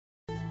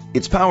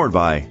It's powered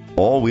by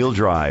all-wheel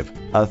drive,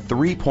 a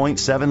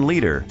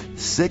 3.7-liter,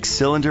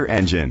 6-cylinder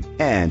engine,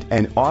 and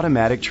an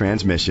automatic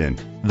transmission.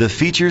 The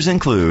features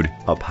include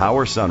a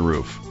power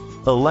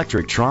sunroof,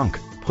 electric trunk,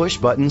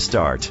 push-button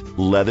start,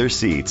 leather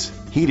seats,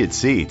 heated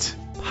seats,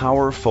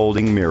 power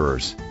folding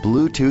mirrors,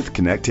 Bluetooth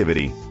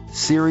connectivity,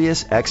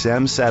 Sirius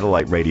XM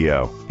satellite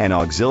radio, and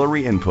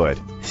auxiliary input,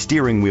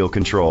 steering wheel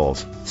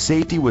controls.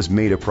 Safety was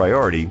made a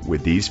priority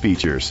with these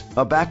features: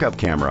 a backup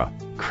camera,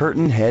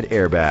 curtain head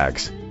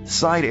airbags,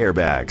 side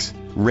airbags,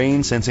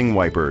 rain sensing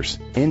wipers,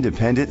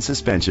 independent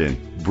suspension,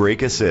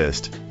 brake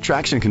assist,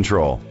 traction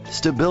control,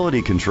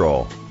 stability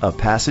control, a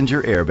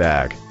passenger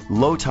airbag,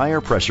 low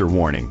tire pressure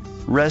warning.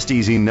 Rest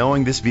easy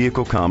knowing this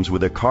vehicle comes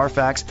with a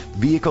Carfax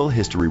Vehicle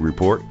History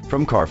Report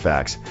from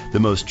Carfax, the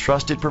most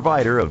trusted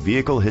provider of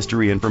vehicle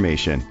history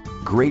information.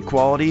 Great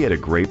quality at a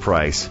great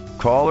price.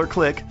 Call or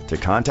click to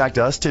contact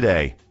us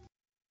today.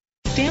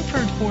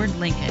 Stamford Ford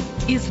Lincoln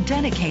is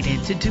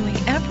dedicated to doing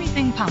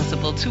everything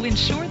possible to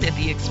ensure that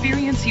the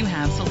experience you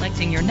have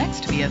selecting your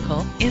next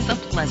vehicle is a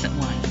pleasant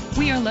one.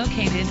 We are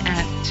located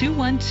at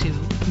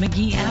 212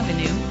 Magee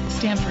Avenue,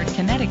 Stamford,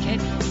 Connecticut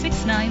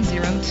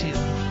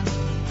 6902.